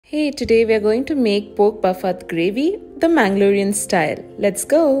Hey, today we are going to make pork Bafat gravy the Mangalorean style. Let's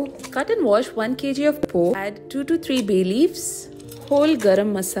go! Cut and wash 1 kg of pork. Add 2 to 3 bay leaves, whole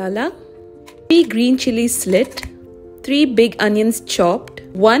garam masala, 3 green chilies slit, 3 big onions chopped,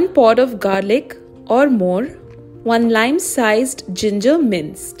 1 pod of garlic or more, 1 lime-sized ginger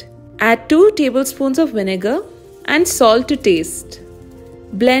minced. Add 2 tablespoons of vinegar and salt to taste.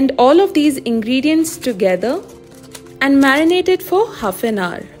 Blend all of these ingredients together and marinate it for half an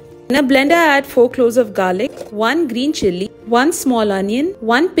hour. In a blender, add 4 cloves of garlic, 1 green chili, 1 small onion,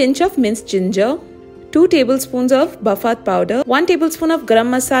 1 pinch of minced ginger, 2 tablespoons of Bafat powder, 1 tablespoon of garam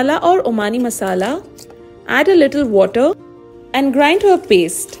masala or Omani masala. Add a little water and grind to a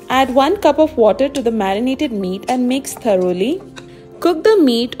paste. Add 1 cup of water to the marinated meat and mix thoroughly. Cook the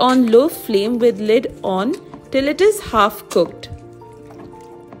meat on low flame with lid on till it is half cooked.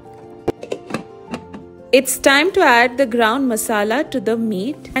 It's time to add the ground masala to the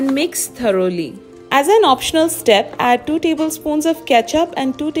meat and mix thoroughly. As an optional step, add 2 tablespoons of ketchup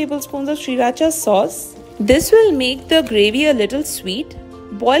and 2 tablespoons of sriracha sauce. This will make the gravy a little sweet.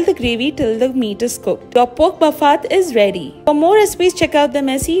 Boil the gravy till the meat is cooked. Your pork bafat is ready. For more recipes, check out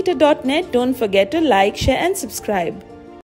themessyeater.net. Don't forget to like, share and subscribe.